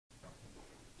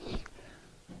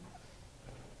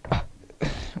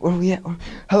Where are we at?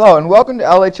 Hello and welcome to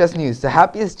LHS News, the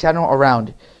happiest channel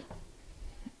around.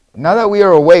 Now that we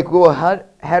are awake, we will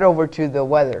head over to the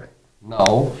weather.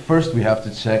 No, first we have to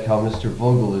check how Mr.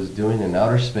 Vogel is doing in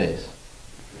outer space.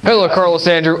 Hello, Carlos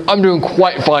Andrew. I'm doing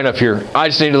quite fine up here. I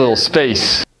just need a little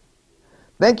space.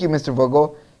 Thank you, Mr.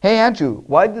 Vogel. Hey, Andrew,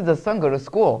 why did the sun go to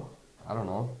school? I don't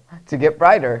know. To get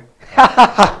brighter.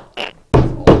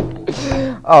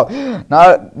 Oh,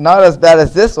 not as bad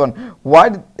as this one.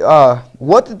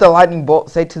 What did the lightning bolt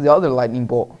say to the other lightning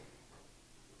bolt?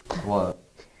 What?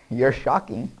 You're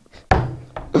shocking.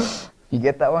 You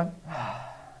get that one?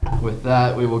 With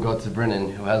that, we will go to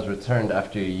Brennan, who has returned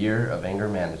after a year of anger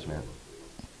management.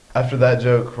 After that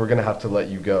joke, we're gonna have to let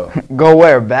you go. Go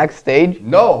where? Backstage?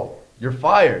 No! You're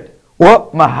fired!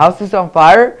 What? My house is on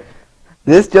fire?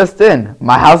 This just in.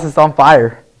 My house is on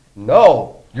fire.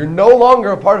 No! You're no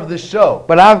longer a part of this show.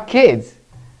 But I have kids.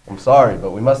 I'm sorry,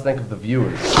 but we must think of the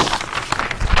viewers.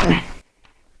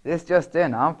 This just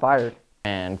in. I'm fired.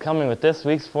 And coming with this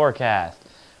week's forecast,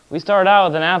 we start out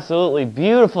with an absolutely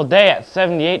beautiful day at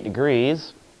 78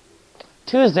 degrees.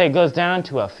 Tuesday goes down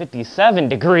to a 57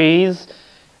 degrees.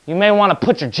 You may want to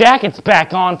put your jackets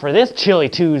back on for this chilly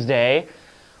Tuesday.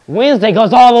 Wednesday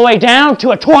goes all the way down to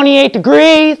a 28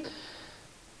 degrees.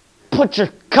 Put your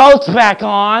coats back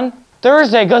on.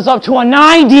 Thursday goes up to a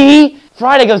 90.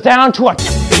 Friday goes down to a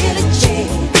 10.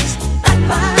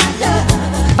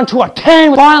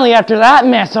 Finally, after that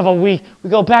mess of a week, we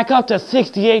go back up to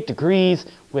 68 degrees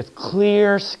with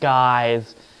clear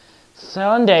skies.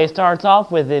 Sunday starts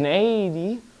off with an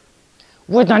 80.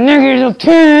 With a negative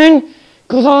 10,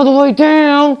 goes all the way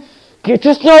down. Get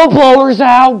your snow blowers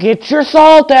out, get your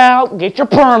salt out, get your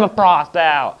permafrost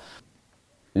out.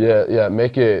 Yeah,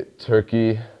 make it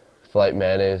turkey, flight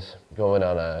mayonnaise, going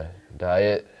on a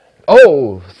diet.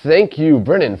 Oh, thank you,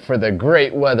 Brennan, for the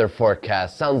great weather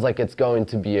forecast. Sounds like it's going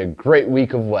to be a great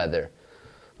week of weather.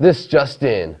 This just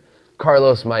in,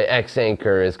 Carlos, my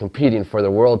ex-anchor, is competing for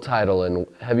the world title in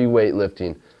heavy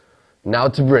weightlifting. Now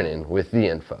to Brennan with the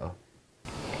info.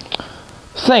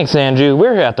 Thanks, Andrew.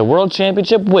 We're here at the World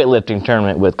Championship Weightlifting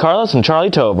Tournament with Carlos and Charlie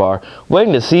Tovar,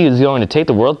 waiting to see who's going to take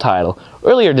the world title.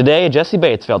 Earlier today, Jesse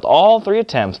Bates failed all 3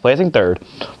 attempts, placing 3rd,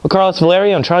 with Carlos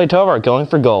Valerio and Charlie Tovar going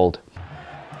for gold.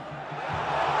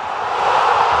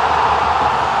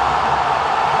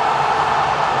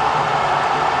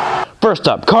 First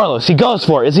up, Carlos, he goes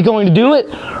for it. Is he going to do it?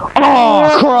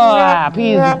 Oh, crap!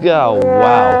 Oh,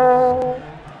 wow.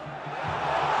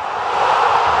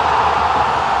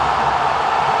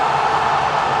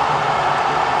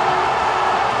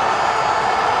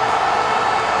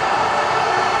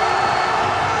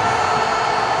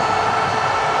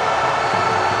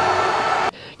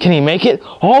 Can he make it?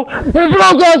 Oh, he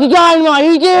broke out the dynamite!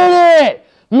 He did it!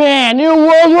 Man, new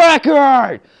world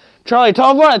record! Charlie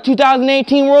Tovar, the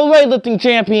 2018 World Weightlifting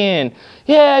Champion!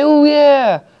 Yeah, ooh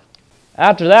yeah!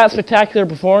 After that spectacular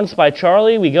performance by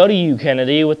Charlie, we go to you,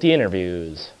 Kennedy, with the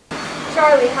interviews.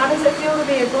 Charlie, how does it feel to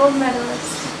be a gold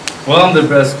medalist? Well, I'm the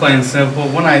best, plain and simple.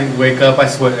 When I wake up, I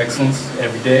sweat excellence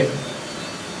every day.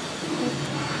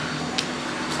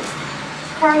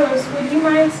 Carlos, would you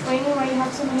mind explaining why you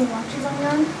have so many watches on your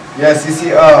arm? Yes, you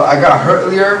see, I got hurt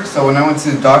earlier, so when I went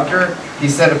to the doctor, he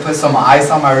said to put some ice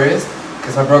on my wrist,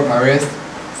 because I broke my wrist,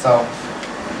 so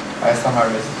ice on my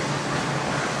wrist.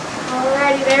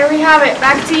 Alrighty, there we have it.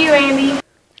 Back to you, Andy.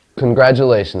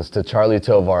 Congratulations to Charlie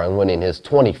Tovar on winning his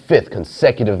 25th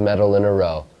consecutive medal in a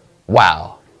row.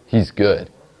 Wow, he's good.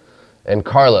 And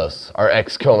Carlos, our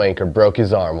ex-co-anchor, broke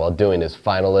his arm while doing his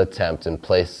final attempt and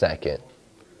placed 2nd.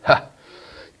 Ha!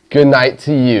 Good night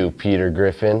to you, Peter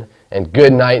Griffin, and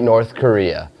good night, North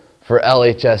Korea. For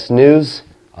LHS News,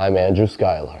 I'm Andrew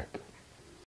Skylark.